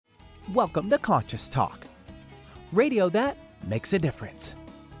Welcome to Conscious Talk, radio that makes a difference.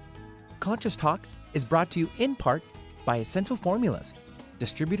 Conscious Talk is brought to you in part by Essential Formulas,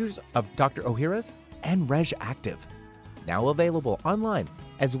 distributors of Dr. Ohhira's and Reg Active, now available online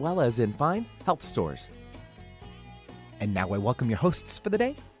as well as in fine health stores. And now I welcome your hosts for the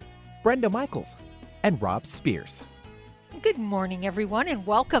day, Brenda Michaels and Rob Spears. Good morning, everyone, and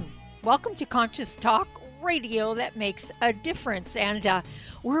welcome. Welcome to Conscious Talk, radio that makes a difference. And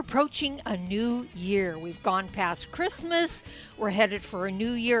we're approaching a new year. We've gone past Christmas. We're headed for a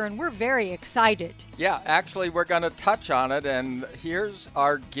new year, and we're very excited. Yeah, actually, we're going to touch on it. And here's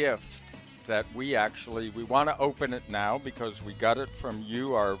our gift that we want to open it now because we got it from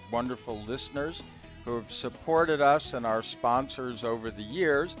you, our wonderful listeners who have supported us and our sponsors over the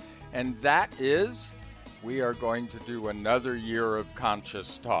years. And that is, we are going to do another year of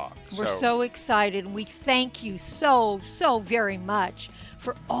Conscious Talk. We're so excited. We thank you so very much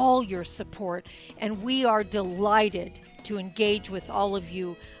for all your support. And we are delighted to engage with all of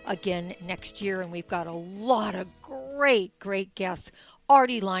you again next year. And we've got a lot of great guests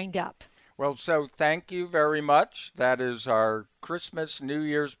already lined up. Well, so thank you very much. That is our Christmas, New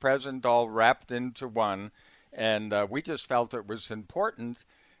Year's present all wrapped into one. And we just felt it was important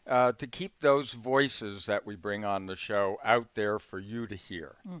to keep those voices that we bring on the show out there for you to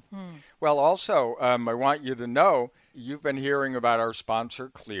hear. Mm-hmm. Well, also, I want you to know, you've been hearing about our sponsor,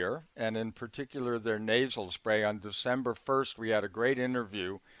 Xlear, and in particular their nasal spray. On December 1st, we had a great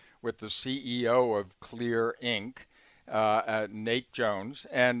interview with the CEO of Xlear Inc., Nate Jones,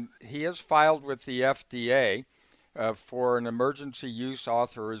 and he has filed with the FDA for an emergency use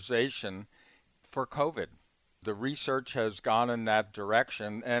authorization for COVID. The research has gone in that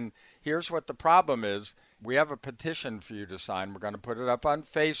direction, and here's what the problem is. We have a petition for you to sign. We're going to put it up on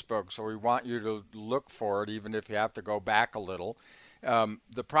Facebook, so we want you to look for it, even if you have to go back a little.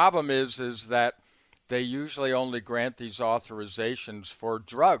 The problem is that they usually only grant these authorizations for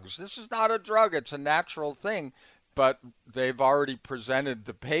drugs. This is not a drug. It's a natural thing, but they've already presented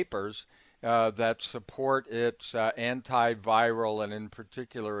the papers that support its antiviral and in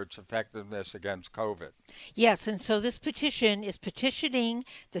particular its effectiveness against COVID. Yes, and so this petition is petitioning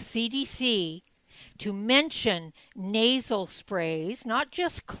the CDC to mention nasal sprays, not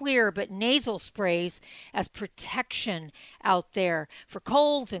just Xlear, but nasal sprays as protection out there for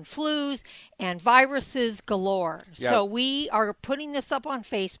colds and flus and viruses galore. Yep. So we are putting this up on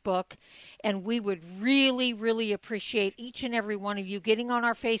Facebook, and we would really appreciate each and every one of you getting on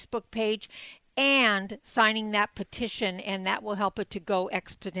our Facebook page and signing that petition, and that will help it to go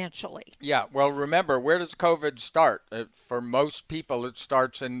exponentially. Yeah, well, remember, where does COVID start? For most people, it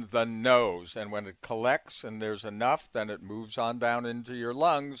starts in the nose, and when it collects and there's enough, then it moves on down into your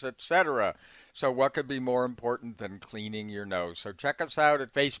lungs, etc. So what could be more important than cleaning your nose? So check us out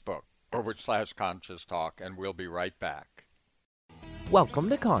at Facebook, /Conscious Talk, and we'll be right back. Welcome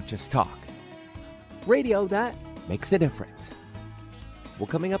to Conscious Talk, radio that makes a difference. Well,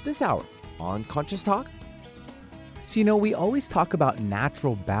 coming up this hour on Conscious Talk. So, we always talk about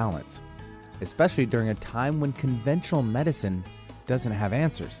natural balance, especially during a time when conventional medicine doesn't have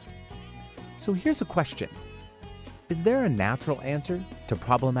answers. So here's a question. Is there a natural answer to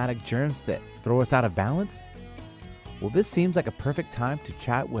problematic germs that throw us out of balance? Well, this seems like a perfect time to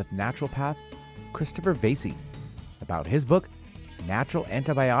chat with naturopath Christopher Vasey about his book, Natural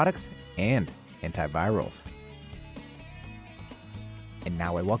Antibiotics and Antivirals. And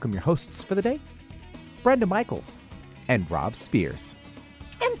now I welcome your hosts for the day, Brenda Michaels and Rob Spears.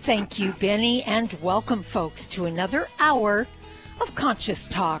 And thank you, Benny, and welcome, folks, to another hour of Conscious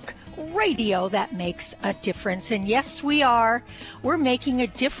Talk, radio that makes a difference. And yes, we are. We're making a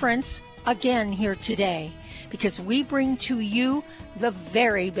difference again here today because we bring to you the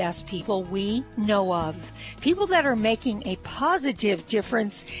very best people we know of, people that are making a positive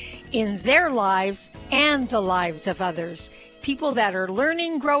difference in their lives and the lives of others. People that are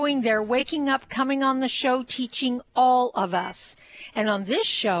learning, growing, they're waking up, coming on the show, teaching all of us. And on this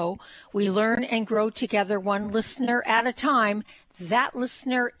show, we learn and grow together, one listener at a time. That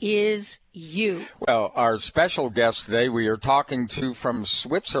listener is you. Well, our special guest today we are talking to from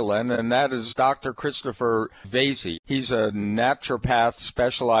Switzerland, and that is Dr. Christopher Vasey. He's a naturopath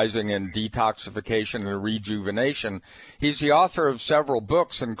specializing in detoxification and rejuvenation. He's the author of several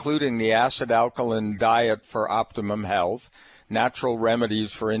books, including The Acid-Alkaline Diet for Optimum Health, Natural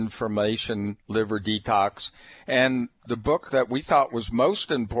Remedies for Inflammation, Liver Detox, and the book that we thought was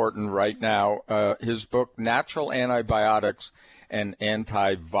most important right now, his book, Natural Antibiotics and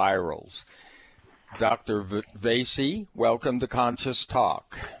Antivirals. Dr. Vasey, welcome to Conscious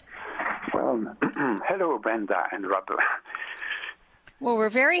Talk. Well, hello, Brenda and Rob. Well, we're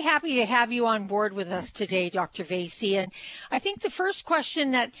very happy to have you on board with us today, Dr. Vasey. And I think the first question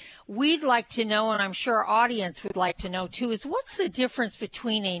that we'd like to know, and I'm sure our audience would like to know too, is what's the difference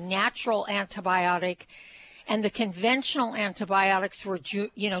between a natural antibiotic and the conventional antibiotics we're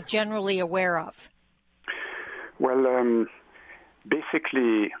generally aware of? Well,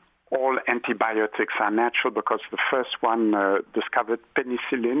 basically, all antibiotics are natural because the first one discovered,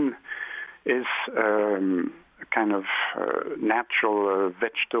 penicillin, is kind of natural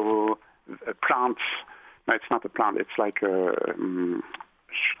vegetable plants. No, it's not a plant. It's like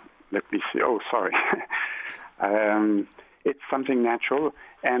let me see. Oh, sorry. It's something natural,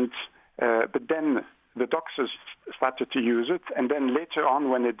 and but then the doctors started to use it, and then later on,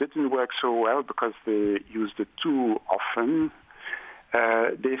 when it didn't work so well because they used it too often,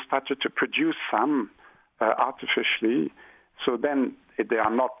 they started to produce some artificially. So then they are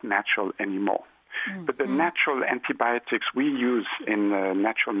not natural anymore. Mm-hmm. But the natural antibiotics we use in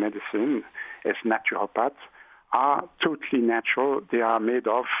natural medicine as naturopaths are totally natural. They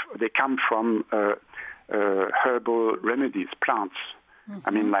come from herbal remedies, plants. Mm-hmm.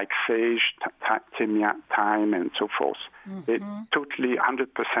 I mean, like sage, thyme, and so forth. Mm-hmm. They're totally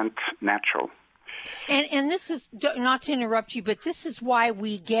 100% natural. And this is, not to interrupt you, but this is why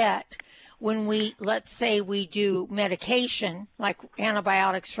we get, when we, let's say we do medication, like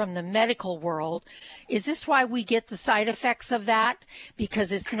antibiotics from the medical world, is this why we get the side effects of that?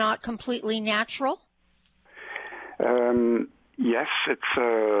 Because it's not completely natural? Yes, it's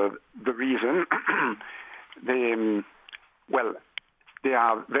the reason. They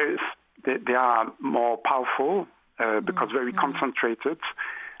are more powerful because very concentrated.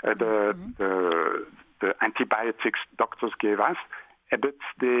 The antibiotics doctors gave us, but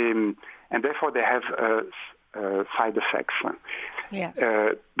and therefore they have side effects. Yes.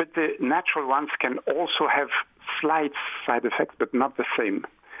 But the natural ones can also have slight side effects, but not the same.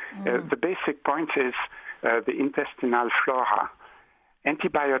 The basic point is the intestinal flora.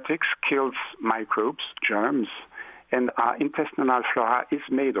 Antibiotics kills microbes, germs, and our intestinal flora is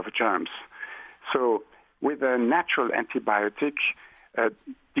made of germs. So with a natural antibiotic,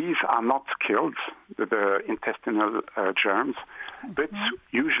 these are not killed, the intestinal germs, but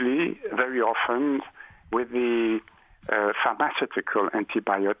usually, very often, with the pharmaceutical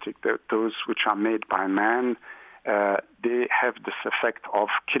antibiotic, those which are made by man, they have this effect of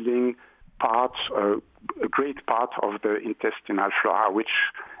killing a great part of the intestinal flora,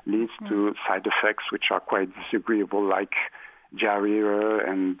 which leads to side effects which are quite disagreeable, like diarrhea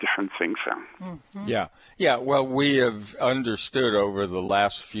and different things. Yeah. Well, we have understood over the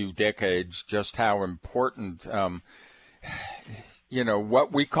last few decades just how important,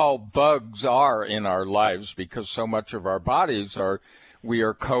 what we call bugs are in our lives, because so much of our bodies we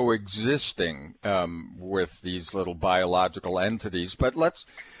are coexisting with these little biological entities. But let's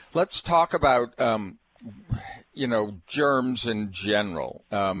talk about germs in general.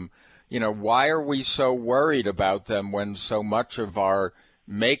 Why are we so worried about them when so much of our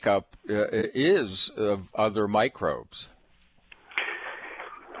makeup is of other microbes?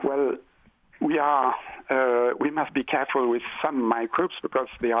 Well, we must be careful with some microbes because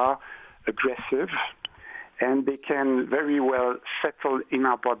they are aggressive and they can very well settle in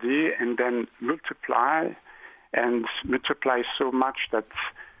our body and then multiply so much that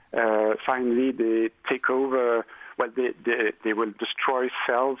finally they take over. Well, they will destroy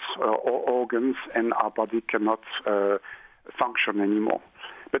cells or organs, and our body cannot function anymore.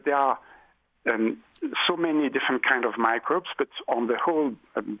 But there are so many different kind of microbes, but on the whole,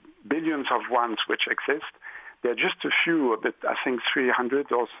 billions of ones which exist. There are just a few, but I think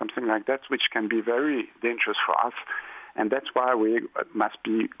 300 or something like that, which can be very dangerous for us, and that's why we must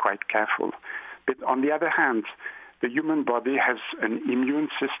be quite careful. But on the other hand, the human body has an immune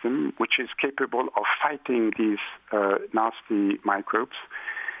system which is capable of fighting these nasty microbes,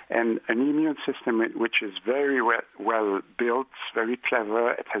 and an immune system which is very well built, very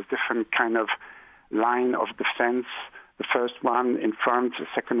clever. It has different kind of line of defense. The first one in front, the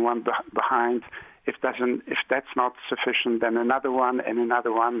second one behind. If that's not sufficient, then another one and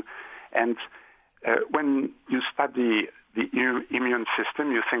another one. And when you study the immune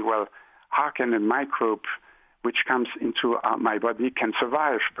system, you think, well, how can a microbe which comes into my body can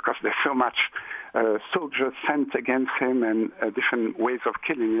survive, because there's so much soldiers sent against him and different ways of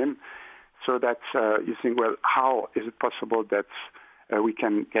killing him. So that you think, well, how is it possible that we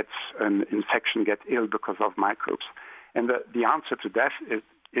can get an infection, get ill because of microbes? And the answer to that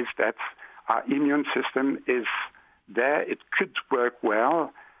is that our immune system is there. It could work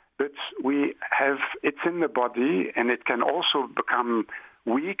well, but it's in the body, and it can also become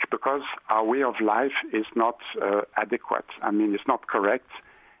weak because our way of life is not adequate. I mean, it's not correct,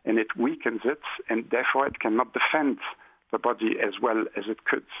 and it weakens it, and therefore it cannot defend the body as well as it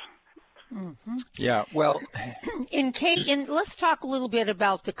could. Mm-hmm. Yeah, well, let's talk a little bit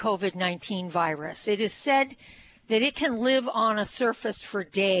about the COVID-19 virus. It is said that it can live on a surface for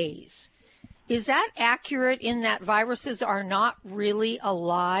days. Is that accurate in that viruses are not really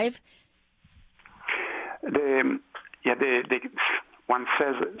alive? One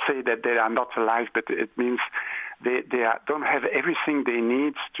say that they are not alive, but it means they don't have everything they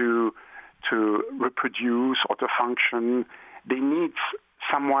need to reproduce or to function. They need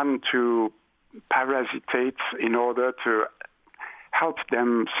someone to parasitate in order to help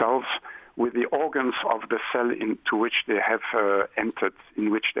themselves with the organs of the cell into which they have entered.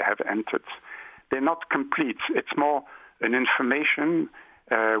 They're not complete. It's more an information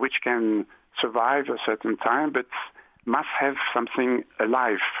which can survive a certain time, but must have something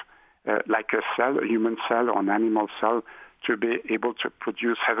alive, like a cell, a human cell or an animal cell, to be able to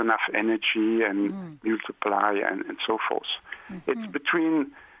produce, have enough energy and multiply and so forth. Mm-hmm. It's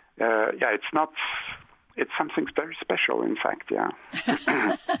between, it's something very special, in fact,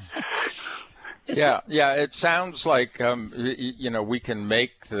 Yeah, it sounds like, we can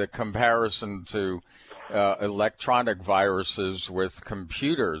make the comparison to electronic viruses with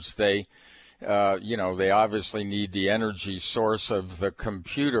computers. They obviously need the energy source of the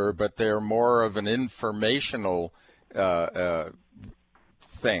computer, but they're more of an informational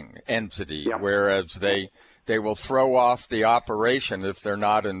entity, whereas they will throw off the operation if they're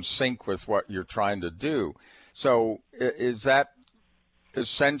not in sync with what you're trying to do. So is that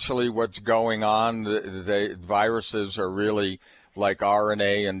essentially what's going on? The viruses are really like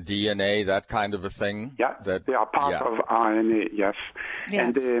RNA and DNA, that kind of a thing? Yeah, they are part of RNA, yes.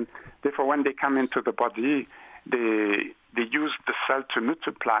 And therefore, when they come into the body, they use the cell to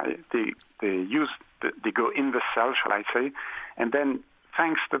multiply. They go in the cell, shall I say, and then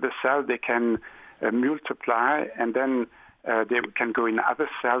thanks to the cell, they can multiply, and then they can go in other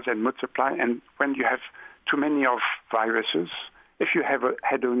cells and multiply. And when you have too many of viruses, if you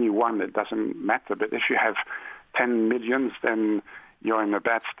had only one, it doesn't matter. But if you have 10 millions, then you're in a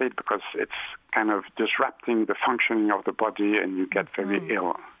bad state because it's kind of disrupting the functioning of the body, and you get very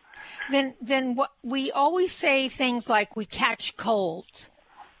ill. Then what we always say things like we catch colds.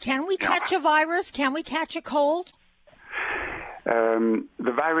 Can we catch a virus? Can we catch a cold?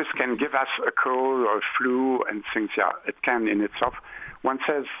 The virus can give us a cold or a flu and things. Yeah, it can in itself. One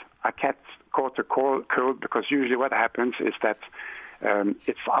says I caught a cold because usually what happens is that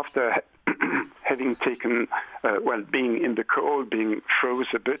it's after having taken, being in the cold, being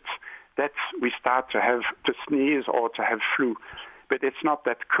froze a bit, that we start to sneeze or to have flu. But it's not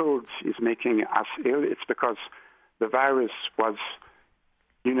that cold is making us ill. It's because the virus was,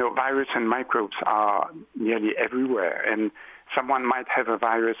 virus and microbes are nearly everywhere. And someone might have a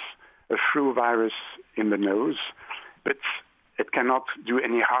flu virus in the nose, but it cannot do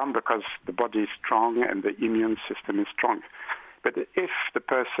any harm because the body is strong and the immune system is strong. But if the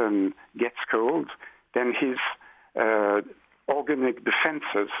person gets cold, then his organic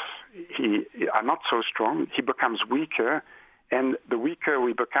defenses are not so strong. He becomes weaker, and the weaker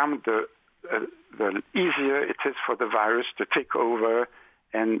we become, the easier it is for the virus to take over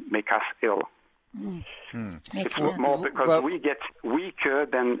and make us ill. It's more because we get weaker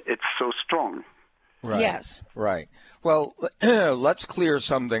than it's so strong. Right. Yes. Right. Well, let's clear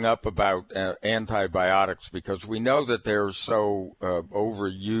something up about antibiotics, because we know that they're so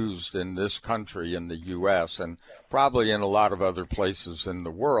overused in this country, in the U.S., and probably in a lot of other places in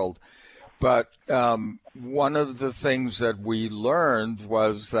the world. But one of the things that we learned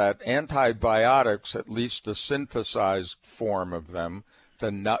was that antibiotics, at least the synthesized form of them,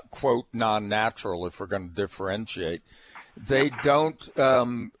 the quote non-natural, if we're going to differentiate, they don't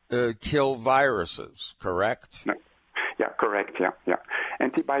kill viruses, correct? No. Yeah, correct. Yeah.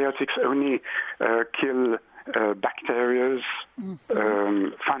 Antibiotics only kill bacteria,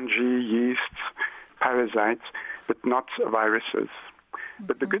 fungi, yeasts, parasites, but not viruses.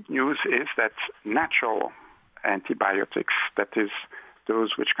 But the good news is that natural antibiotics, that is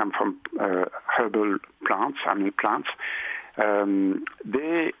those which come from herbal plants,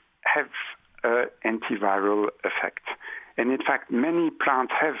 they have an antiviral effect. And in fact, many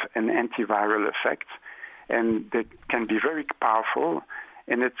plants have an antiviral effect, and they can be very powerful.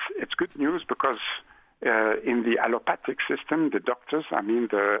 And it's good news because in the allopathic system, the doctors,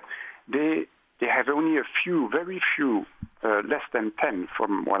 they have only a few, very few, less than 10,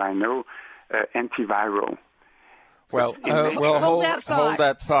 from what I know, antiviral. Well, hold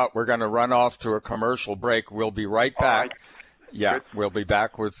that thought. We're going to run off to a commercial break. We'll be right back. Yeah, Good. we'll be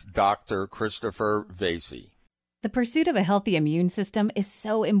back with Dr. Christopher Vasey. The pursuit of a healthy immune system is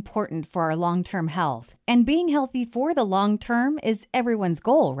so important for our long-term health. And being healthy for the long term is everyone's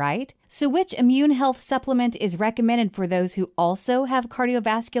goal, right? So which immune health supplement is recommended for those who also have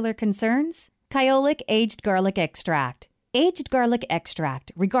cardiovascular concerns? Kyolic Aged Garlic Extract. Aged garlic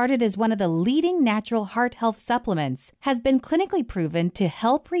extract, regarded as one of the leading natural heart health supplements, has been clinically proven to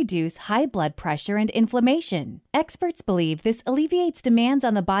help reduce high blood pressure and inflammation. Experts believe this alleviates demands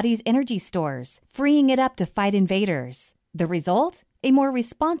on the body's energy stores, freeing it up to fight invaders. The result? A more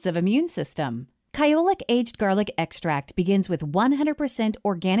responsive immune system. Kyolic Aged Garlic Extract begins with 100%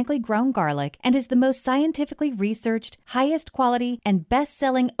 organically grown garlic and is the most scientifically researched, highest quality, and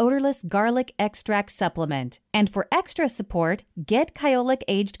best-selling odorless garlic extract supplement. And for extra support, get Kyolic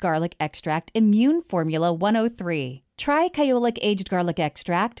Aged Garlic Extract Immune Formula 103. Try Kyolic Aged Garlic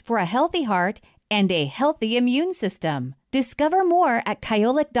Extract for a healthy heart and a healthy immune system. Discover more at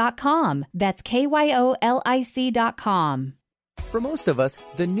kyolic.com. That's KYOLIC.com. For most of us,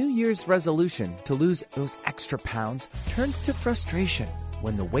 the New Year's resolution to lose those extra pounds turns to frustration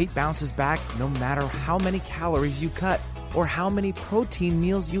when the weight bounces back no matter how many calories you cut or how many protein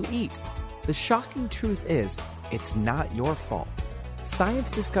meals you eat. The shocking truth is, it's not your fault. Science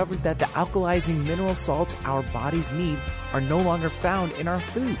discovered that the alkalizing mineral salts our bodies need are no longer found in our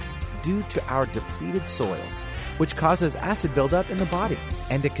food due to our depleted soils, which causes acid buildup in the body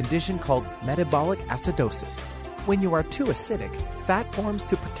and a condition called metabolic acidosis. When you are too acidic, fat forms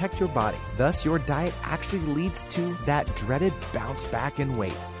to protect your body. Thus, your diet actually leads to that dreaded bounce back in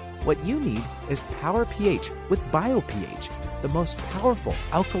weight. What you need is Power pH with BioPH, the most powerful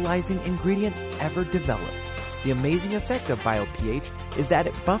alkalizing ingredient ever developed. The amazing effect of BioPH is that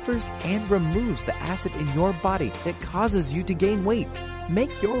it buffers and removes the acid in your body that causes you to gain weight.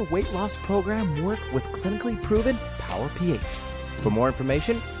 Make your weight loss program work with clinically proven Power pH. For more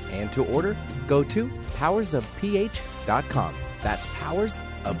information and to order, go to powersofph.com. That's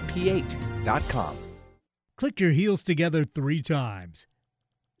powersofph.com. Click your heels together 3 times.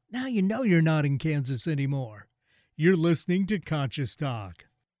 Now you know you're not in Kansas anymore. You're listening to Conscious Talk.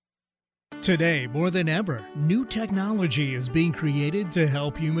 Today, more than ever, new technology is being created to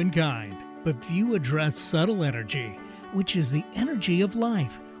help humankind. But few address subtle energy, which is the energy of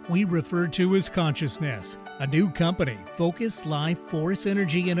life we refer to as consciousness. A new company, Focus Life Force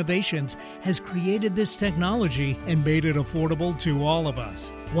Energy Innovations, has created this technology and made it affordable to all of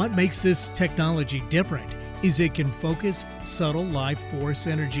us. What makes this technology different is it can focus subtle life force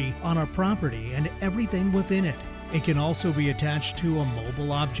energy on our property and everything within it. It can also be attached to a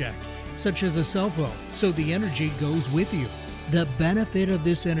mobile object, such as a cell phone, so the energy goes with you. The benefit of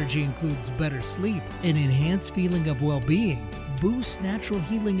this energy includes better sleep, an enhanced feeling of well-being, boosts natural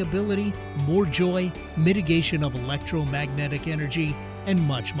healing ability, more joy, mitigation of electromagnetic energy, and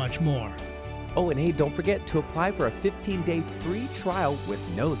much, much more. Oh, and hey, don't forget to apply for a 15-day free trial with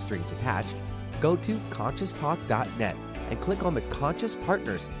no strings attached. Go to ConsciousTalk.net and click on the Conscious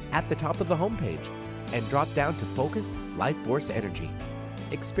Partners at the top of the homepage and drop down to Focused Life Force Energy.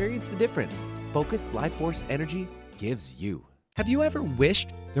 Experience the difference Focused Life Force Energy gives you. Have you ever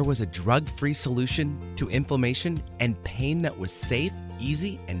wished there was a drug-free solution to inflammation and pain that was safe,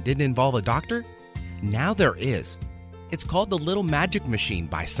 easy, and didn't involve a doctor? Now there is. It's called the Little Magic Machine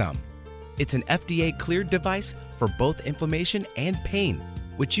by some. It's an FDA-cleared device for both inflammation and pain,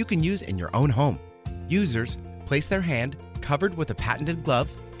 which you can use in your own home. Users place their hand, covered with a patented glove,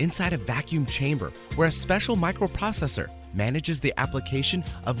 inside a vacuum chamber where a special microprocessor manages the application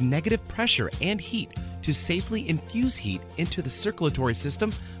of negative pressure and heat to safely infuse heat into the circulatory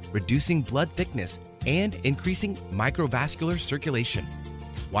system, reducing blood thickness and increasing microvascular circulation.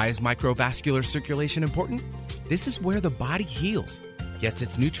 Why is microvascular circulation important? This is where the body heals, gets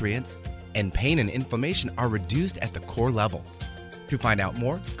its nutrients, and pain and inflammation are reduced at the core level. To find out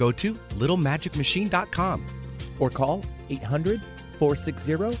more, go to littlemagicmachine.com or call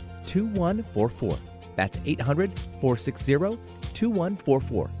 800-460-2144. That's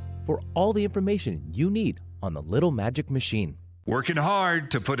 800-460-2144 for all the information you need on the Little Magic Machine. Working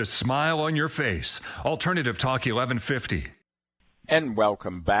hard to put a smile on your face. Alternative Talk 1150. And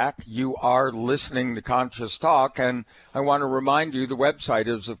welcome back. You are listening to Conscious Talk, and I want to remind you the website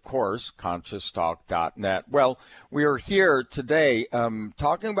is, of course, ConsciousTalk.net. Well, we are here today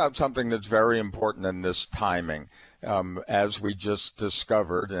talking about something that's very important in this timing, as we just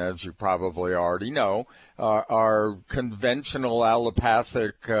discovered, and as you probably already know, our conventional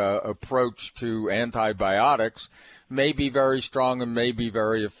allopathic approach to antibiotics may be very strong and may be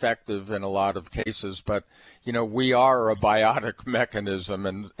very effective in a lot of cases, but we are a biotic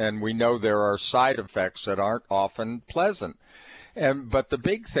mechanism, and we know there are side effects that aren't often pleasant. But the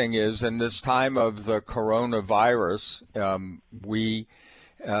big thing is, in this time of the coronavirus, we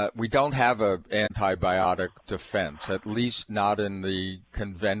don't have an antibiotic defense, at least not in the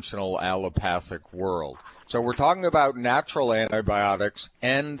conventional allopathic world. So we're talking about natural antibiotics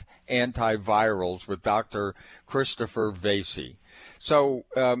and antivirals with Dr. Christopher Vasey. So,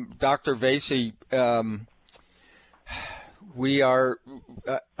 Dr. Vasey,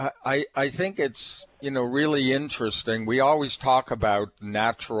 I think it's, really interesting. We always talk about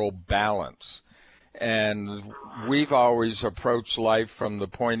natural balance. And we've always approached life from the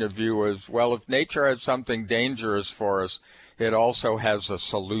point of view as, well, if nature has something dangerous for us, it also has a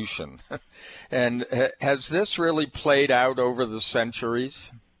solution. And has this really played out over the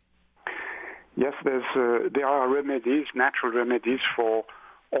centuries? Yes, there are remedies, natural remedies for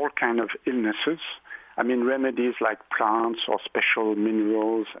all kinds of illnesses. I mean, remedies like plants or special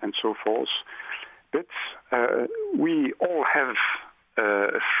minerals and so forth. But we all have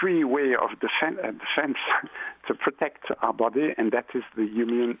a free way of defense to protect our body, and that is the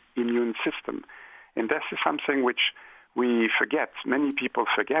immune system. And this is something which we forget. Many people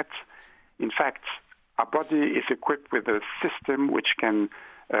forget. In fact, our body is equipped with a system which can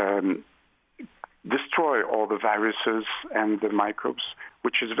destroy all the viruses and the microbes,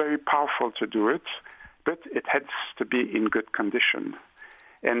 which is very powerful to do it, but it has to be in good condition.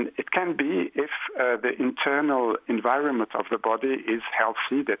 And it can be if the internal environment of the body is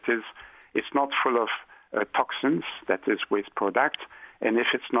healthy, that is, it's not full of toxins, that is waste product, and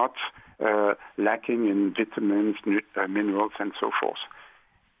if it's not lacking in vitamins, minerals, and so forth.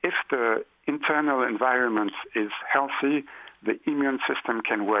 If the internal environment is healthy, the immune system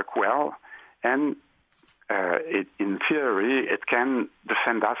can work well, and in theory, it can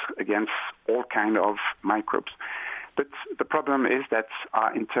defend us against all kinds of microbes. But the problem is that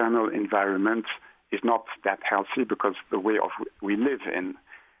our internal environment is not that healthy because the way we live in.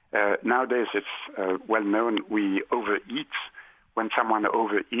 Nowadays, it's well known we overeat. When someone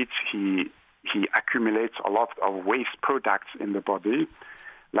overeats, he accumulates a lot of waste products in the body,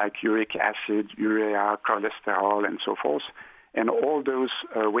 like uric acid, urea, cholesterol, and so forth. And all those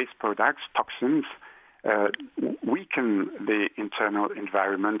waste products, toxins, weaken the internal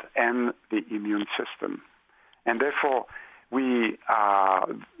environment and the immune system. And therefore,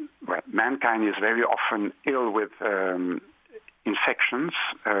 mankind is very often ill with infections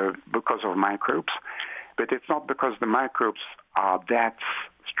because of microbes, but it's not because the microbes are that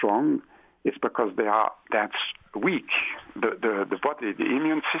strong, it's because they are that weak. The body, the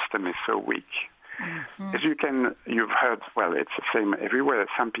immune system is so weak. Mm-hmm. As you've heard, well, it's the same everywhere.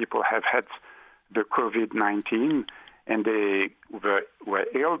 Some people have had the COVID-19 and they were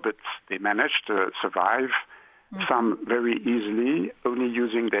ill, but they managed to survive. Mm-hmm. Some very easily, only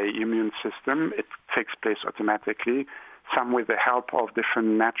using their immune system. It takes place automatically. Some with the help of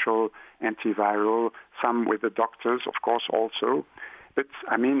different natural antiviral, some with the doctors, of course, also. But,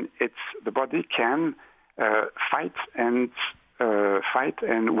 I mean, the body can fight and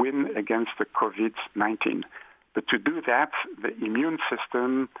win against the COVID-19. But to do that, the immune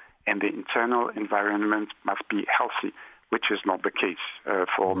system and the internal environment must be healthy, which is not the case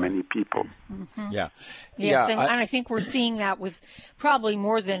for many people. Mm-hmm. Yeah. Yes, and I think we're seeing that with probably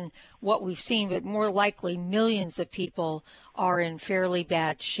more than what we've seen, but more likely millions of people are in fairly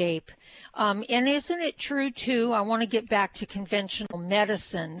bad shape. And isn't it true, too, I want to get back to conventional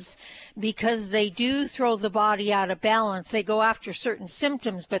medicines, because they do throw the body out of balance. They go after certain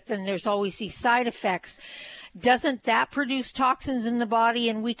symptoms, but then there's always these side effects. Doesn't that produce toxins in the body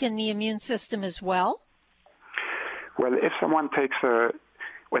and weaken the immune system as well? Well, if someone takes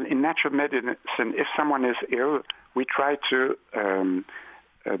in natural medicine, if someone is ill, we try to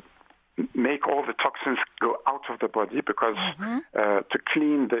make all the toxins go out of the body because to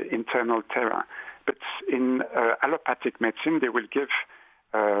clean the internal terra. But in allopathic medicine, they will give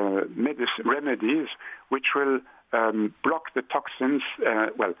remedies which will block the toxins,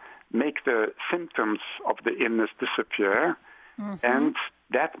 make the symptoms of the illness disappear. Mm-hmm. And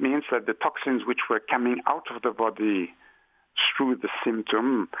that means that the toxins which were coming out of the body through the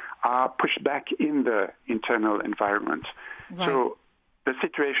symptom are pushed back in the internal environment. Right. So the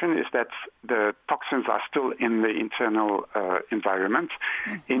situation is that the toxins are still in the internal environment,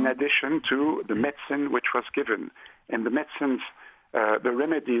 in addition to the medicine which was given. And the medicines the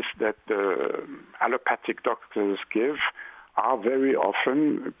remedies that the allopathic doctors give are very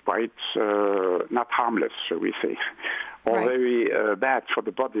often quite not harmless, shall we say, or right. very bad for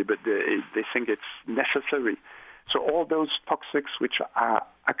the body, but they think it's necessary. So all those toxics which are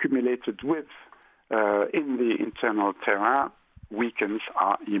accumulated with in the internal terrain weakens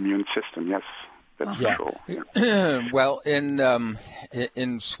our immune system. Yes, that's for sure. Yeah. Well,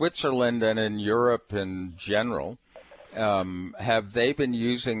 in Switzerland and in Europe in general, have they been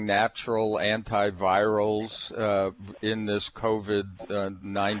using natural antivirals in this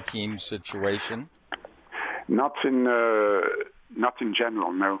COVID-19 situation? Not in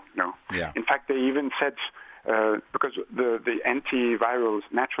general, no. Yeah. In fact, they even said because the antivirals,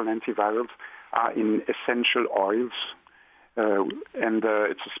 natural antivirals, are in essential oils, and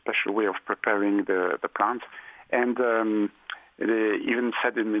it's a special way of preparing the plant. And they even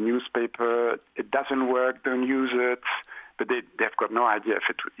said in the newspaper, it doesn't work, don't use it. But they've got no idea if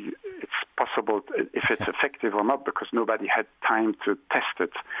it's possible, if it's effective or not, because nobody had time to test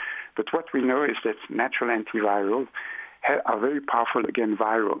it. But what we know is that natural antivirals are very powerful against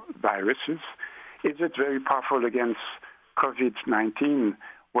viruses. Is it very powerful against COVID-19?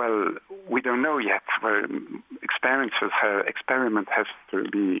 Well, we don't know yet. Well, experiment has to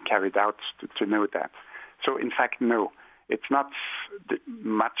be carried out to know that. So, in fact, no. It's not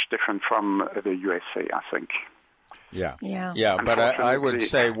much different from the USA, I think. Yeah. But I would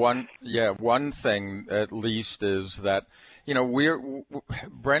say one thing at least is that,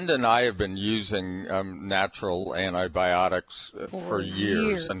 Brenda and I have been using natural antibiotics for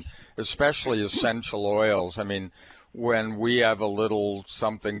years, and especially essential oils. I mean, when we have a little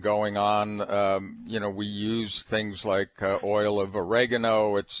something going on, we use things like oil of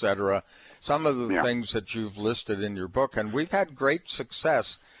oregano, etc. Some of the things that you've listed in your book, and we've had great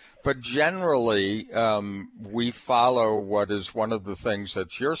success. But generally, we follow what is one of the things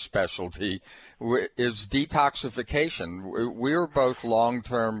that's your specialty, is detoxification. We're both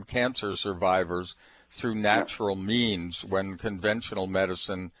long-term cancer survivors through natural means when conventional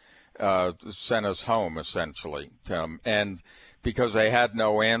medicine sent us home, essentially, and because they had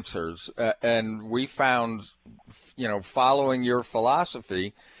no answers. And we found, following your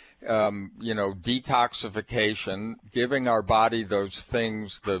philosophy, detoxification, giving our body those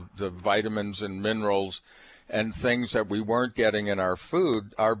things, the vitamins and minerals and things that we weren't getting in our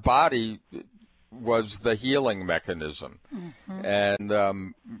food, our body was the healing mechanism. Mm-hmm. And,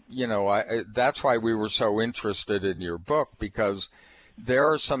 that's why we were so interested in your book, because there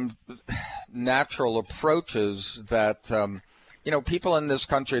are some natural approaches that, people in this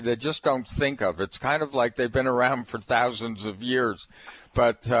country, they just don't think of. It's kind of like they've been around for thousands of years,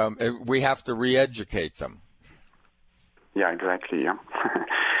 but we have to re-educate them. Yeah, exactly. Yeah,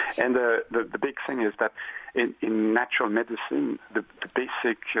 and the big thing is that in natural medicine, the base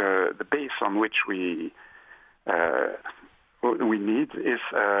on which we need is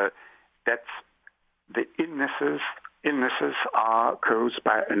that the illnesses are caused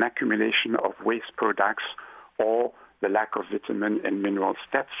by an accumulation of waste products or the lack of vitamin and minerals.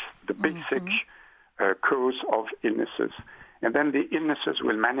 That's the basic cause of illnesses. And then the illnesses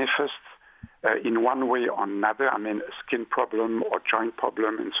will manifest in one way or another. I mean, a skin problem or joint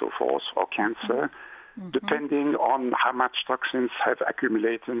problem and so forth, or cancer, depending on how much toxins have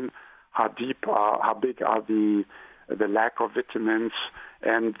accumulated, how big are the lack of vitamins,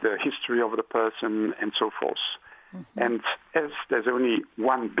 and the history of the person, and so forth. Mm-hmm. And as there's only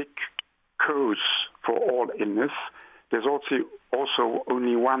one big cause for all illness, there's also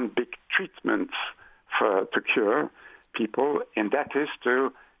only one big treatment to cure people, and that is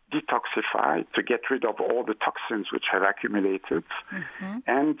to detoxify, to get rid of all the toxins which have accumulated,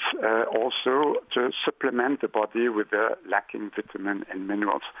 and also to supplement the body with the lacking vitamin and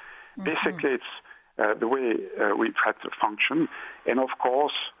minerals. Basically, it's the way we try to function. And of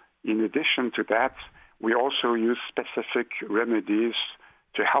course, in addition to that, we also use specific remedies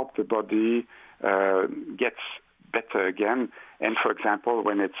to help the body get better again. And for example,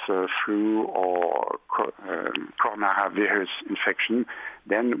 when it's flu or coronavirus infection,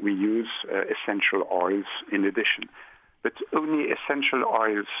 then we use essential oils in addition. But only essential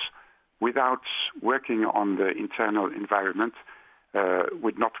oils without working on the internal environment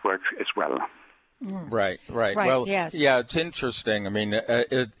would not work as well. Right. Well, yes. Yeah, it's interesting. I mean,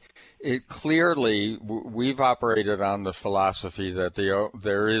 it clearly, we've operated on the philosophy that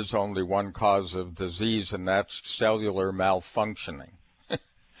there is only one cause of disease, and that's cellular malfunctioning.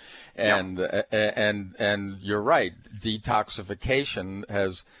 And you're right. Detoxification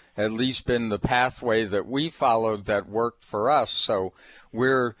has at least been the pathway that we followed that worked for us. So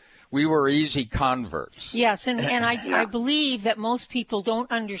we're we were easy converts. Yes, and I believe that most people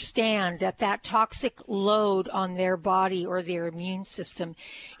don't understand that toxic load on their body or their immune system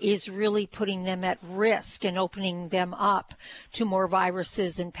is really putting them at risk and opening them up to more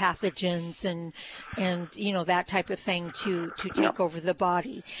viruses and pathogens and that type of thing to take over the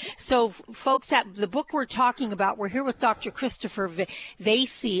body. So, folks, the book we're talking about, we're here with Dr. Christopher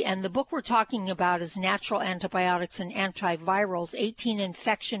Vasey, and the book we're talking about is Natural Antibiotics and Antivirals, 18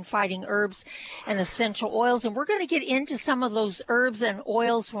 infection-fighting herbs and essential oils. And we're going to get into some of those herbs and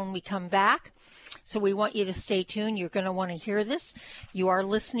oils when we come back. So we want you to stay tuned. You're going to want to hear this. You are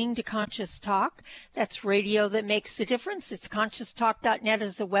listening to Conscious Talk. That's radio that makes a difference. It's conscioustalk.net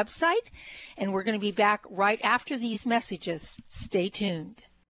as a website. And we're going to be back right after these messages. Stay tuned.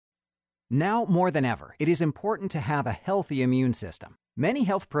 Now more than ever, it is important to have a healthy immune system. Many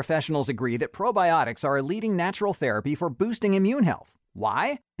health professionals agree that probiotics are a leading natural therapy for boosting immune health.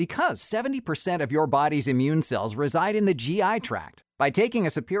 Why? Because 70% of your body's immune cells reside in the GI tract. By taking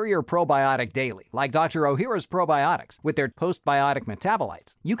a superior probiotic daily, like Dr. Ohhira's probiotics, with their postbiotic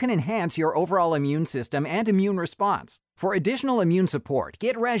metabolites, you can enhance your overall immune system and immune response. For additional immune support,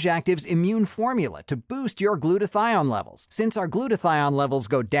 get RegActive's Immune Formula to boost your glutathione levels, since our glutathione levels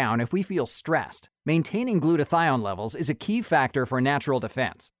go down if we feel stressed. Maintaining glutathione levels is a key factor for natural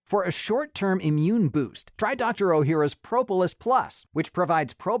defense. For a short-term immune boost, try Dr. Ohhira's Propolis Plus, which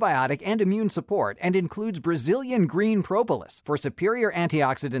provides probiotic and immune support and includes Brazilian green propolis for superior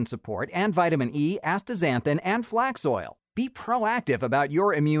antioxidant support and vitamin E, astaxanthin, and flax oil. Be proactive about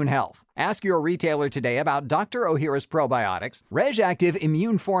your immune health. Ask your retailer today about Dr. Ohhira's probiotics, RegActive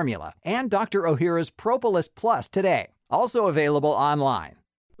Immune Formula, and Dr. Ohhira's Propolis Plus today. Also available online.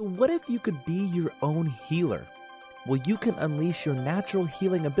 What if you could be your own healer? Well, you can unleash your natural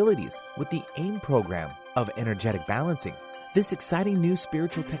healing abilities with the AIM program of energetic balancing. This exciting new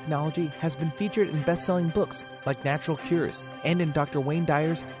spiritual technology has been featured in best-selling books like Natural Cures, and in Dr. Wayne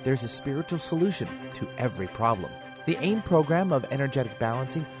Dyer's There's a Spiritual Solution to Every Problem. The AIM program of energetic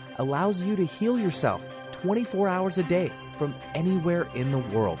balancing allows you to heal yourself 24 hours a day from anywhere in the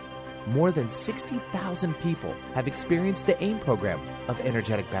world. More than 60,000 people have experienced the AIM program of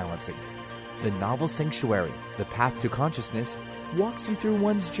energetic balancing. The novel Sanctuary, The Path to Consciousness, walks you through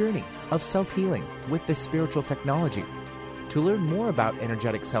one's journey of self-healing with this spiritual technology. To learn more about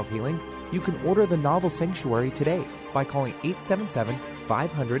energetic self-healing, you can order the novel Sanctuary today by calling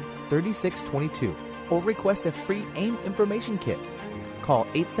 877-500-3622 or request a free AIM information kit. Call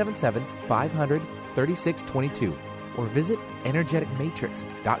 877-500-3622 or visit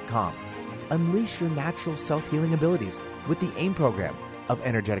energeticmatrix.com. Unleash your natural self-healing abilities with the AIM program of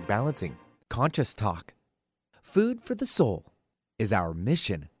energetic balancing. Conscious Talk. Food for the soul is our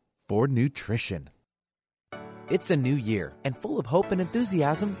mission for nutrition. It's a new year and full of hope and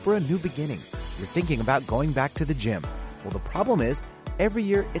enthusiasm for a new beginning. You're thinking about going back to the gym. Well, the problem is, every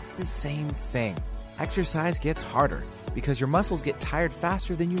year it's the same thing. Exercise gets harder because your muscles get tired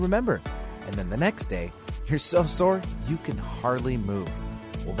faster than you remember. And then the next day, you're so sore you can hardly move.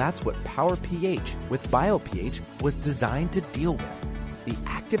 Well, that's what Power pH with BioPH was designed to deal with. The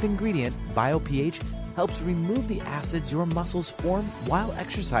active ingredient, BioPH, helps remove the acids your muscles form while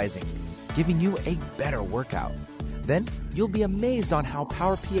exercising, giving you a better workout. Then you'll be amazed on how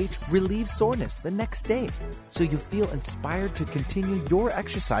Power pH relieves soreness the next day, so you feel inspired to continue your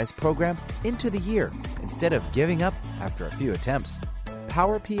exercise program into the year instead of giving up after a few attempts.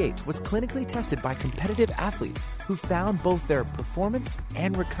 Power pH was clinically tested by competitive athletes who found both their performance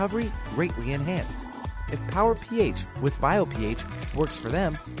and recovery greatly enhanced. If Power pH with BioPH works for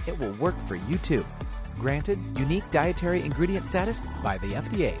them, it will work for you too. Granted unique dietary ingredient status by the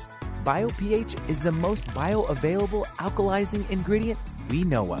FDA. BioPH is the most bioavailable alkalizing ingredient we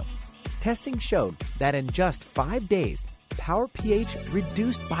know of. Testing showed that in just 5 days, Power pH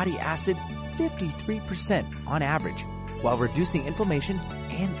reduced body acid 53% on average, while reducing inflammation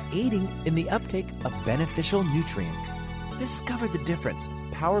and aiding in the uptake of beneficial nutrients. Discover the difference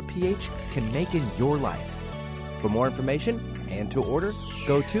Power pH can make in your life. For more information and to order,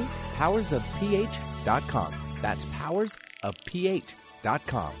 go to powersofph.com. That's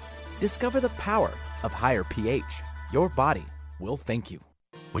powersofph.com. Discover the power of higher pH. Your body will thank you.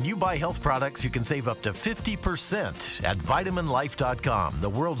 When you buy health products, you can save up to 50% at vitaminlife.com, the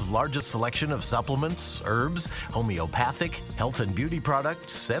world's largest selection of supplements, herbs, homeopathic, health and beauty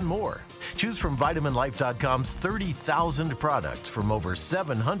products, and more. Choose from vitaminlife.com's 30,000 products from over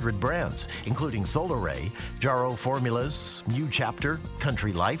 700 brands, including Solaray, Jarrow Formulas, New Chapter,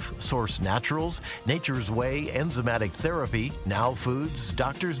 Country Life, Source Naturals, Nature's Way, Enzymatic Therapy, Now Foods,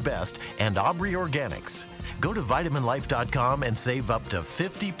 Doctor's Best, and Aubrey Organics. Go to vitaminlife.com and save up to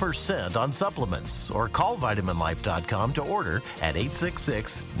 50% on supplements, or call vitaminlife.com to order at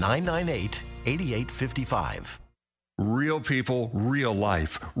 866-998-8855. Real people, real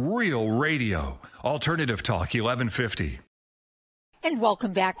life, real radio. Alternative Talk 1150. And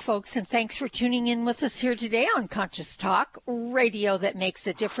welcome back, folks, and thanks for tuning in with us here today on Conscious Talk, radio that makes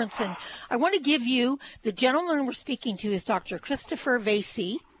a difference. And I want to give you, the gentleman we're speaking to is Dr. Christopher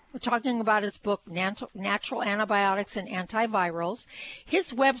Vasey. We're talking about his book, Natural Antibiotics and Antivirals.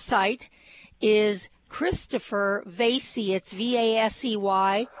 His website is Christopher Vasey. It's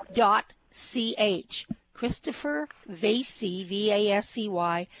VASEY.ch. Christopher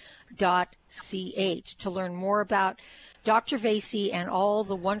Vasey, VASEY.ch, to learn more about Dr. Vasey and all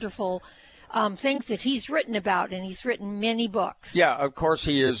the wonderful things that he's written about, and he's written many books. Yeah, of course,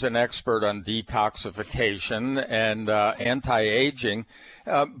 he is an expert on detoxification and anti-aging,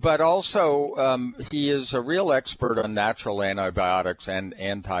 but also he is a real expert on natural antibiotics and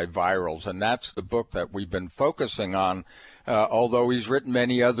antivirals, and that's the book that we've been focusing on, although he's written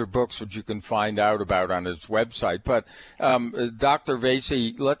many other books which you can find out about on his website. But Dr.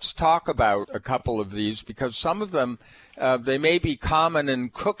 Vasey, let's talk about a couple of these, because some of them, they may be common in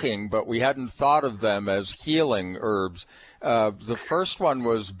cooking, but we hadn't thought of them as healing herbs. The first one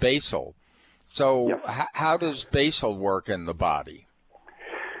was basil. So how does basil work in the body?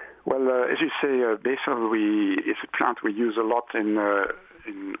 Well, as you say, basil is a plant we use a lot in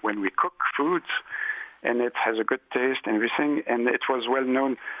when we cook foods, and it has a good taste and everything, and it was well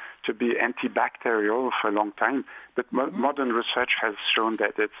known to be antibacterial for a long time, but modern research has shown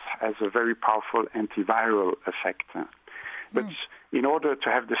that it has a very powerful antiviral effect. But in order to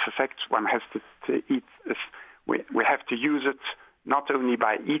have this effect, one has to eat. We have to use it not only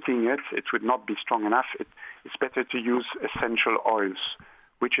by eating it. It would not be strong enough. It's better to use essential oils,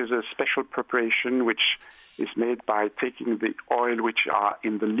 which is a special preparation which is made by taking the oil which are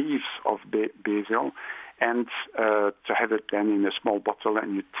in the leaves of basil, and to have it then in a small bottle,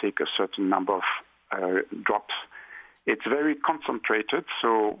 and you take a certain number of drops. It's very concentrated,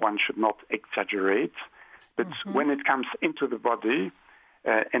 so one should not exaggerate. But when it comes into the body,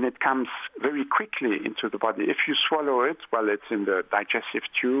 and it comes very quickly into the body, if you swallow it, well, it's in the digestive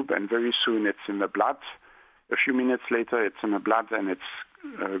tube, and very soon it's in the blood. A few minutes later, it's in the blood, and it's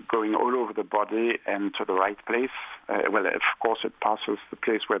going all over the body and to the right place. Well, of course, it passes the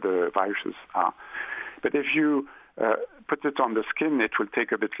place where the viruses are. But if you put it on the skin, it will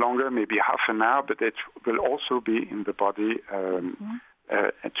take a bit longer, maybe half an hour, but it will also be in the body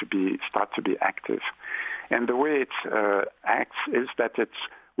start to be active. And the way it acts is that it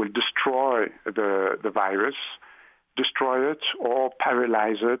will destroy the virus, destroy it or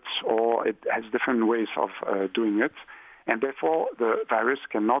paralyze it, or it has different ways of doing it. And therefore, the virus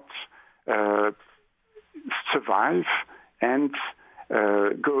cannot survive and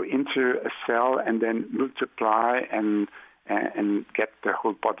go into a cell and then multiply and get the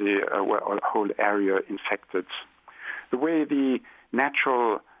whole body or whole area infected. The way the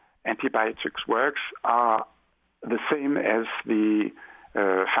natural antibiotics works are the same as the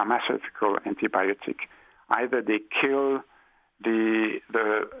pharmaceutical antibiotic. Either they kill the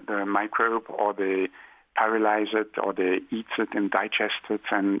microbe, or they paralyze it, or they eat it and digest it,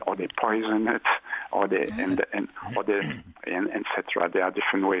 or they poison it, or they and etc. There are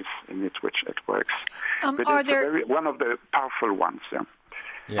different ways in which it works. But it's one of the powerful ones. Yeah.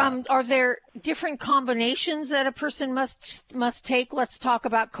 Yeah. Are there different combinations that a person must take? Let's talk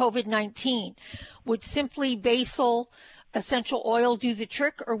about COVID-19. Would simply basil essential oil do the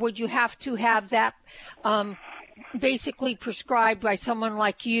trick, or would you have to have that basically prescribed by someone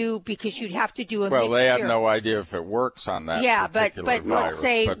like you, because you'd have to do a mixture? Well, they have no idea if it works on that. Yeah, but virus, let's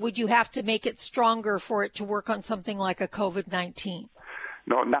say, would you have to make it stronger for it to work on something like a COVID-19?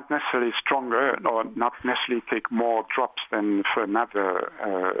 No, not necessarily stronger, or not necessarily take more drops than for another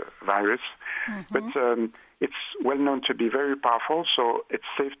virus. But it's well known to be very powerful, so it's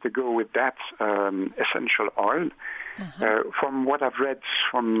safe to go with that essential oil. From what I've read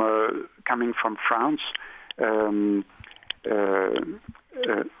from coming from France, having Tsara,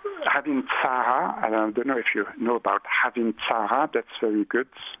 I don't know if you know about having Tsara, that's very good,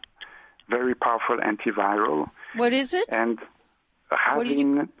 very powerful antiviral. What is it? And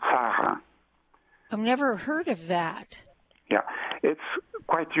having Tsara. I've never heard of that. Yeah, it's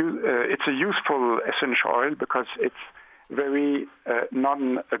it's a useful essential oil because it's very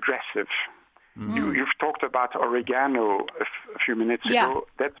non-aggressive. You've talked about oregano a few minutes ago.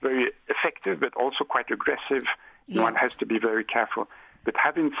 That's very effective, but also quite aggressive. Yes. One has to be very careful. But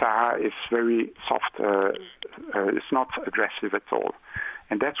having Tsara is very soft. It's not aggressive at all.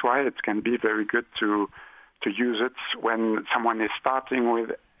 And that's why it can be very good to use it when someone is starting with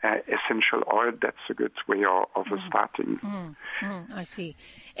essential oil. That's a good way of starting. I see.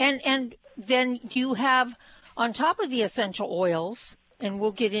 And then you have, on top of the essential oils, and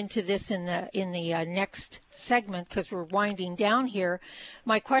we'll get into this in the next segment because we're winding down here.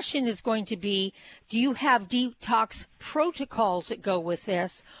 My question is going to be, do you have detox protocols that go with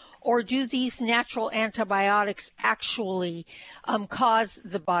this, or do these natural antibiotics actually cause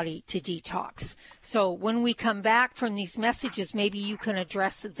the body to detox? So when we come back from these messages, maybe you can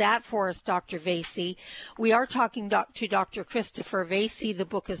address that for us, Dr. Vasey. We are talking to Dr. Christopher Vasey. The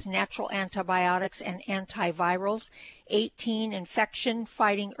book is Natural Antibiotics and Antivirals, 18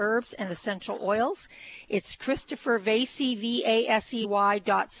 infection-fighting herbs and essential oils. It's Christopher Vasey,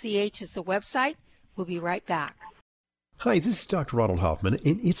 VASEY.ch is the website. We'll be right back. Hi, this is Dr. Ronald Hoffman,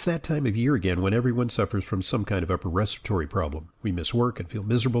 and it's that time of year again when everyone suffers from some kind of upper respiratory problem. We miss work and feel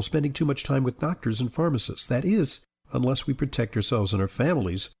miserable spending too much time with doctors and pharmacists. That is, unless we protect ourselves and our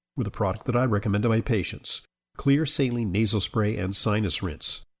families with a product that I recommend to my patients, Clear Saline Nasal Spray and Sinus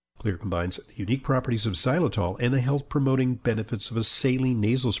Rinse. Clear combines the unique properties of xylitol and the health-promoting benefits of a saline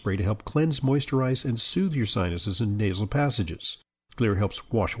nasal spray to help cleanse, moisturize, and soothe your sinuses and nasal passages. Clear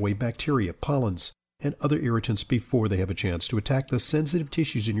helps wash away bacteria, pollens, and other irritants before they have a chance to attack the sensitive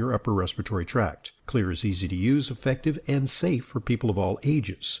tissues in your upper respiratory tract. Clear is easy to use, effective, and safe for people of all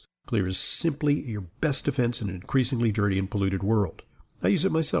ages. Clear is simply your best defense in an increasingly dirty and polluted world. I use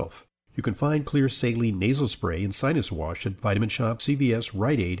it myself. You can find Clear Saline Nasal Spray and Sinus Wash at Vitamin Shop, CVS,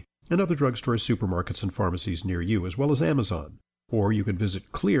 Rite Aid, and other drugstores, supermarkets, and pharmacies near you, as well as Amazon. Or you can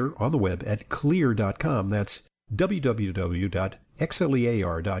visit Clear on the web at clear.com. That's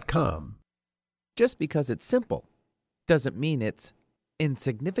www.xlear.com. Just because it's simple doesn't mean it's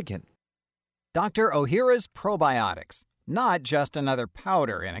insignificant. Dr. Ohhira's Probiotics, not just another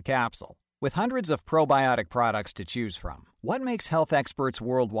powder in a capsule. With hundreds of probiotic products to choose from, what makes health experts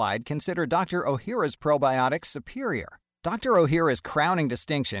worldwide consider Dr. Ohhira's Probiotics superior? Dr. Ohhira's crowning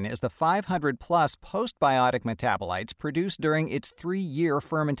distinction is the 500-plus postbiotic metabolites produced during its 3-year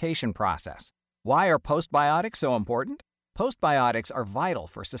fermentation process. Why are postbiotics so important? Postbiotics are vital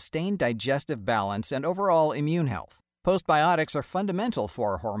for sustained digestive balance and overall immune health. Postbiotics are fundamental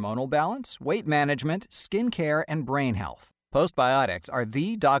for hormonal balance, weight management, skin care, and brain health. Postbiotics are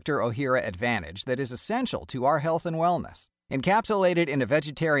the Dr. Ohhira advantage that is essential to our health and wellness. Encapsulated in a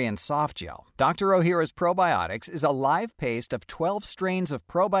vegetarian soft gel, Dr. Ohhira's Probiotics is a live paste of 12 strains of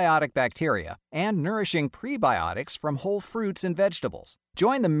probiotic bacteria and nourishing prebiotics from whole fruits and vegetables.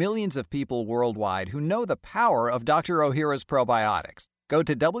 Join the millions of people worldwide who know the power of Dr. Ohhira's Probiotics. Go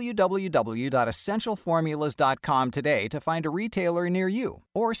to www.essentialformulas.com today to find a retailer near you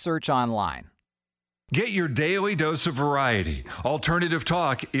or search online. Get your daily dose of variety. Alternative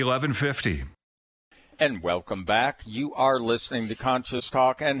Talk 1150. And welcome back. You are listening to Conscious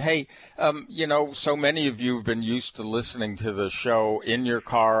Talk. And hey, so many of you have been used to listening to the show in your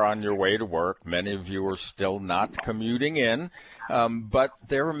car on your way to work. Many of you are still not commuting in. But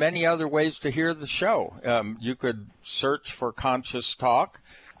there are many other ways to hear the show. You could search for Conscious Talk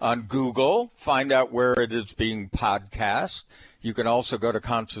on Google, find out where it is being podcast. You can also go to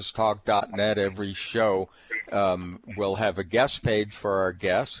conscioustalk.net. Every show will have a guest page for our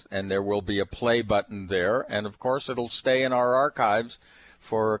guests, and there will be a play button there. And, of course, it'll stay in our archives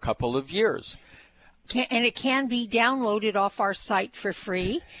for a couple of years. And it can be downloaded off our site for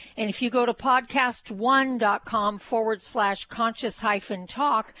free. And if you go to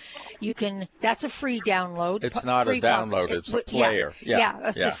podcast1.com/conscious-talk, you can, that's a free download. It's not a download, it's a player.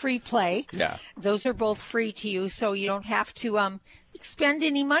 It's a free play. Yeah. Those are both free to you, so you don't have to spend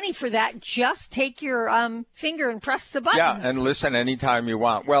any money for that. Just take your finger and press the buttons. Yeah, and listen anytime you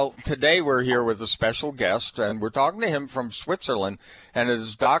want. Well, today we're here with a special guest, and we're talking to him from Switzerland, and it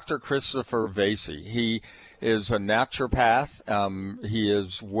is Dr. Christopher Vasey. He is a naturopath. He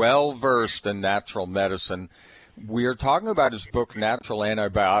is well-versed in natural medicine. We are talking about his book, Natural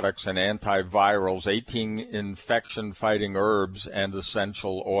Antibiotics and Antivirals, 18 infection-fighting herbs and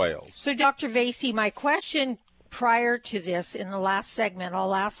essential oils. So, Dr. Vasey, my question prior to this in the last segment,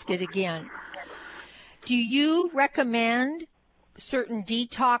 I'll ask it again. Do you recommend certain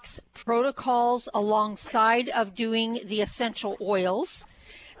detox protocols alongside of doing the essential oils,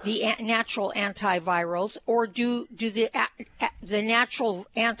 the natural antivirals, or do the natural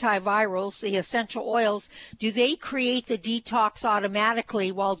antivirals, the essential oils, do they create the detox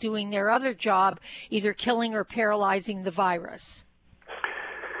automatically while doing their other job, either killing or paralyzing the virus?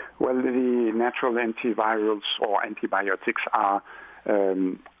 Well, the natural antivirals or antibiotics are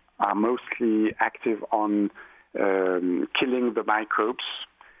mostly active on killing the microbes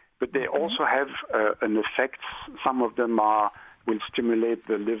But they also have an effect. Some of them will stimulate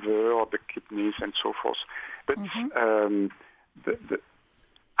the liver or the kidneys and so forth. But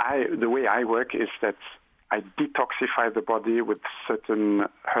the way I work is that I detoxify the body with certain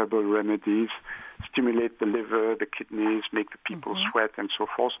herbal remedies, stimulate the liver, the kidneys, make the people sweat and so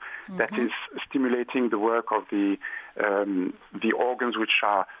forth. That is stimulating the work of the organs which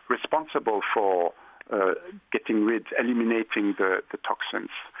are responsible for eliminating the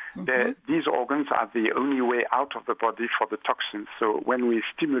toxins. These organs are the only way out of the body for the toxins. So when we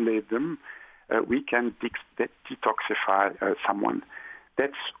stimulate them, we can detoxify someone.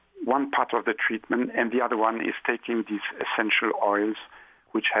 That's one part of the treatment, and the other one is taking these essential oils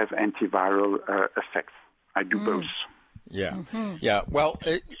which have antiviral effects. I do both. Yeah. Yeah. Well,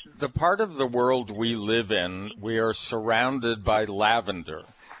 the part of the world we live in, we are surrounded by lavender.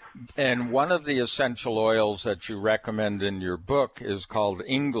 And one of the essential oils that you recommend in your book is called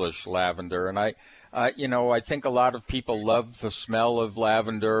English lavender. And I think a lot of people love the smell of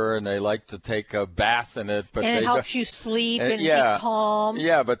lavender and they like to take a bath in it. But it helps you sleep and be calm.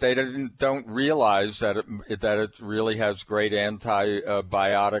 Yeah, but they don't realize that it really has great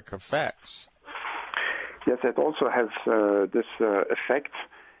antibiotic effects. Yes, it also has this effect.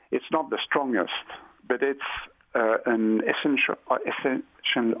 It's not the strongest, but it's an essential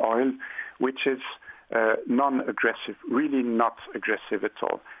oil which is non-aggressive, really not aggressive at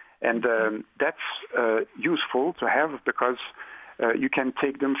all. And that's useful to have because you can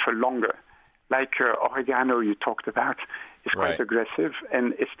take them for longer. Like oregano you talked about is quite aggressive,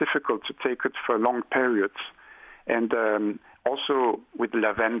 and it's difficult to take it for long periods. And also with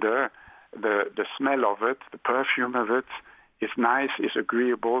lavender, the smell of it, the perfume of it is nice, is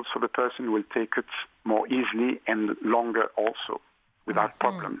agreeable, so the person will take it more easily and longer also without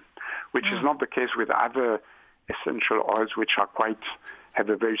problem, which is not the case with other essential oils which are have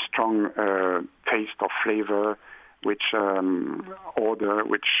a very strong taste or flavor, which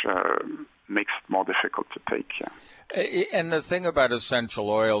makes it more difficult to take. Yeah. And the thing about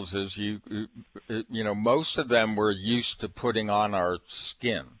essential oils is most of them we're used to putting on our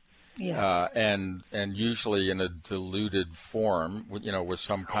skin. Yes. And usually in a diluted form, with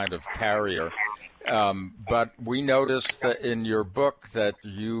some kind of carrier. But we noticed that in your book that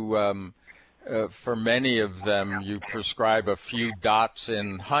you, for many of them, you prescribe a few dots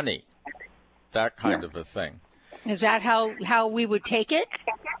in honey, that kind of a thing. Is that how we would take it?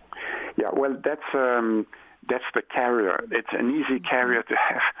 Yeah, well, that's the carrier. It's an easy carrier to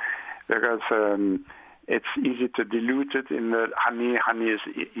have because it's easy to dilute it in the honey. Honey is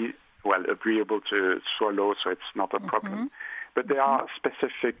agreeable to swallow, so it's not a problem. But there are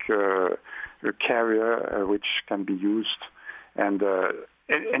specific carrier which can be used, and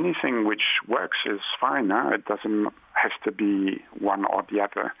anything which works is fine. It doesn't have to be one or the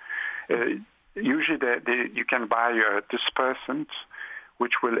other. Usually, you can buy a dispersant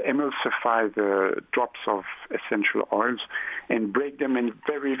which will emulsify the drops of essential oils and break them in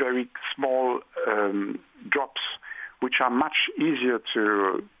very, very small drops, which are much easier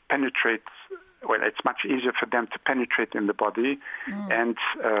to penetrate. Well, it's much easier for them to penetrate in the body and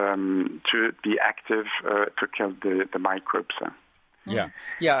to be active to kill the microbes. Yeah.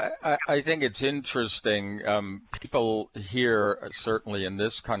 I think it's interesting. People here, certainly in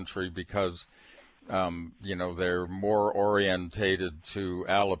this country, because they're more orientated to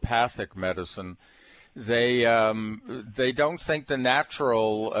allopathic medicine. They don't think the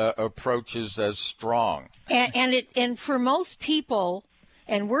natural approach is as strong. And for most people,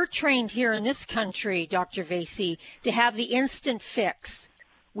 and we're trained here in this country, Dr. Vasey, to have the instant fix.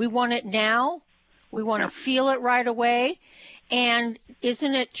 We want it now. We want to feel it right away. And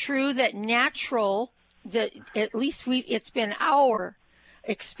isn't it true that natural, that at least it's been our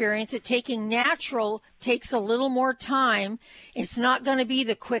experience that taking natural takes a little more time. It's not going to be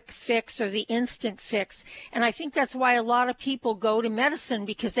the quick fix or the instant fix. And I think that's why a lot of people go to medicine,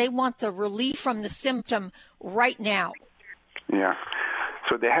 because they want the relief from the symptom right now. Yeah.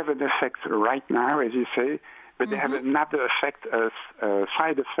 So they have an effect right now, as you say, but they have another effect, a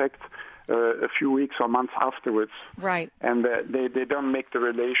side effect, a few weeks or months afterwards. Right. And they don't make the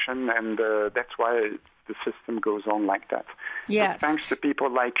relation, and that's why the system goes on like that. Yes. But thanks to people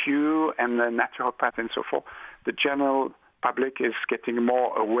like you and the naturopath and so forth, the general public is getting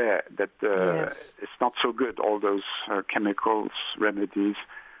more aware that it's not so good, all those chemicals, remedies.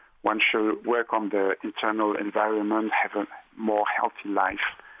 One should work on the internal environment, have a more healthy life.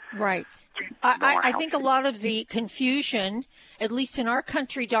 Right. I think a lot of the confusion, at least in our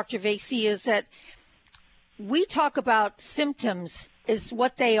country, Dr. Vasey, is that we talk about symptoms is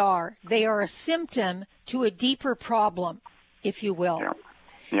what they are. They are a symptom to a deeper problem, if you will. Yeah.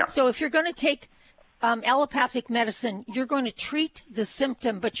 Yeah. So if you're going to take allopathic medicine, you're going to treat the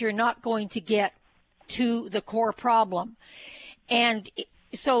symptom, but you're not going to get to the core problem. And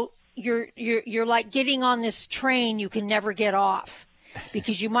so you're like getting on this train you can never get off,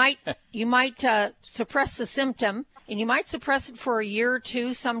 because you might suppress the symptom, and you might suppress it for a year or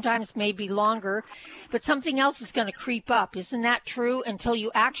two, sometimes maybe longer, but something else is going to creep up. Isn't that true? Until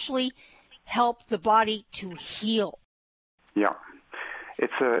you actually help the body to heal. Yeah.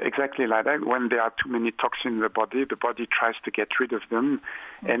 It's exactly like that. When there are too many toxins in the body tries to get rid of them,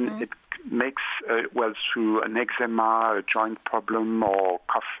 and it makes, through an eczema, a joint problem, or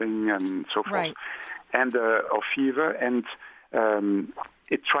coughing, and so forth, right. and or fever, and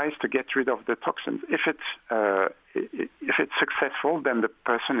it tries to get rid of the toxins. If it's successful, then the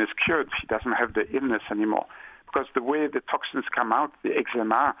person is cured. He doesn't have the illness anymore, because the way the toxins come out, the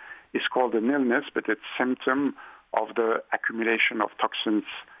eczema is called an illness, but it's symptom of the accumulation of toxins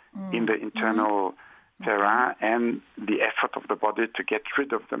in the internal terrain and the effort of the body to get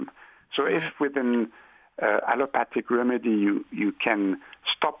rid of them. So if with an allopathic remedy you can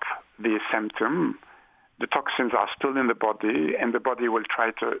stop the symptom, the toxins are still in the body, and the body will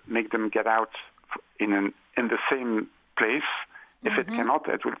try to make them get out in the same place. If it cannot,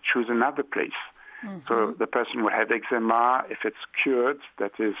 it will choose another place. So the person will have eczema. If it's cured,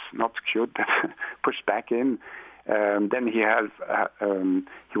 that is not cured, but pushed back in. Then he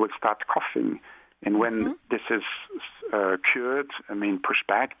will start coughing, and when this is cured, pushed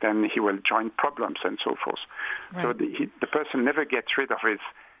back, then he will join problems and so forth. Right. So the person never gets rid of his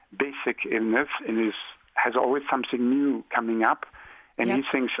basic illness, and has always something new coming up, and he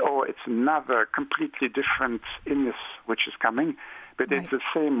thinks, it's another completely different illness which is coming, but it's the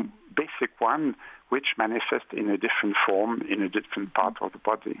same basic one, which manifests in a different form in a different part of the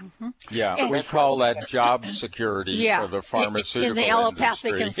body. Yeah, and we call that job security for the pharmaceutical in the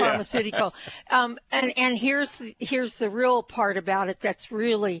allopathic industry. and pharmaceutical. And here's the real part about it that's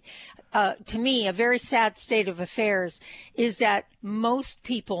really, to me, a very sad state of affairs, is that most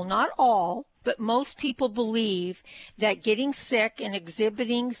people, not all, but most people believe that getting sick and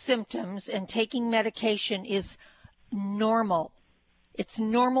exhibiting symptoms and taking medication is normal. It's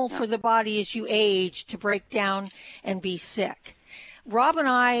normal for the body as you age to break down and be sick. Rob and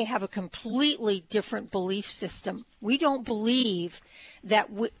I have a completely different belief system. We don't believe that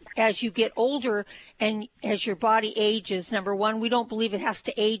as you get older and as your body ages, number one, we don't believe it has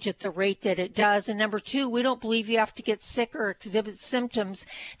to age at the rate that it does. And number two, we don't believe you have to get sick or exhibit symptoms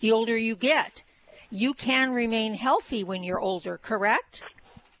the older you get. You can remain healthy when you're older, correct?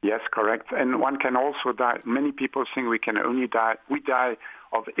 Yes, correct. And one can also die. Many people think we can only die. We die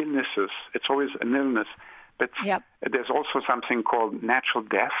of illnesses. It's always an illness. But there's also something called natural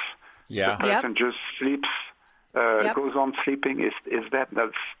death. Yeah. The person just sleeps, goes on sleeping. Is that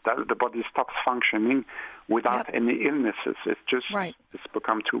the body stops functioning without any illnesses. It's just it's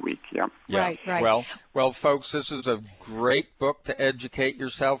become too weak. Yeah. Right. Well, folks, this is a great book to educate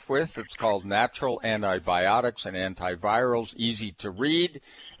yourself with. It's called Natural Antibiotics and Antivirals, easy to read,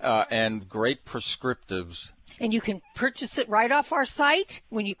 and great prescriptives. And you can purchase it right off our site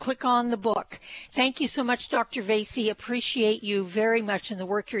when you click on the book. Thank you so much, Dr. Vasey. Appreciate you very much in the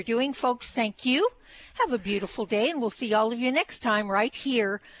work you're doing. Folks, thank you. Have a beautiful day, and we'll see all of you next time right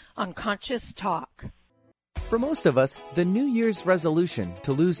here on Conscious Talk. For most of us, the New Year's resolution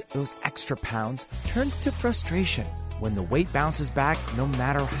to lose those extra pounds turns to frustration when the weight bounces back no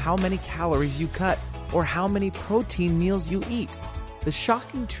matter how many calories you cut or how many protein meals you eat. The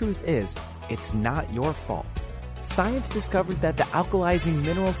shocking truth is, it's not your fault. Science discovered that the alkalizing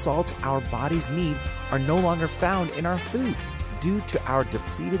mineral salts our bodies need are no longer found in our food due to our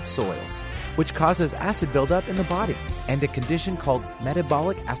depleted soils, which causes acid buildup in the body and a condition called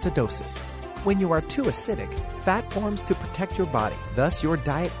metabolic acidosis. When you are too acidic, fat forms to protect your body. Thus, your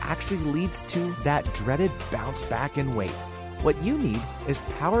diet actually leads to that dreaded bounce back in weight. What you need is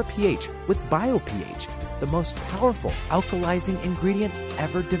Power pH with BioPH, the most powerful alkalizing ingredient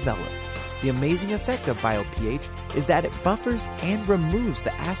ever developed. The amazing effect of BioPH is that it buffers and removes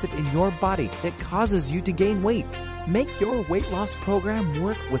the acid in your body that causes you to gain weight. Make your weight loss program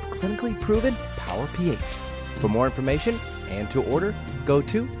work with clinically proven Power pH. For more information and to order, go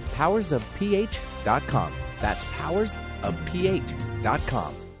to powersofph.com. That's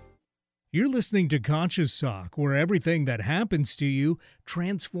powersofph.com. You're listening to Conscious Talk, where everything that happens to you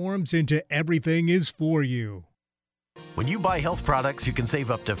transforms into everything is for you. When you buy health products, you can save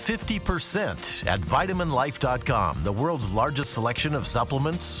up to 50% at vitaminlife.com, the world's largest selection of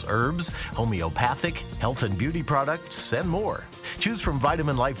supplements, herbs, homeopathic, health and beauty products, and more. Choose from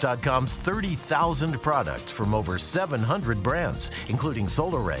VitaminLife.com's 30,000 products from over 700 brands, including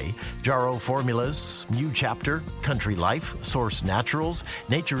Solaray, Jarrow Formulas, New Chapter, Country Life, Source Naturals,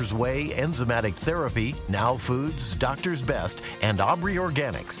 Nature's Way, Enzymatic Therapy, Now Foods, Doctor's Best, and Aubrey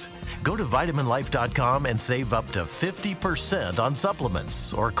Organics. Go to VitaminLife.com and save up to 50% on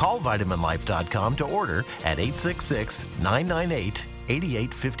supplements, or call VitaminLife.com to order at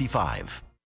 866-998-8855.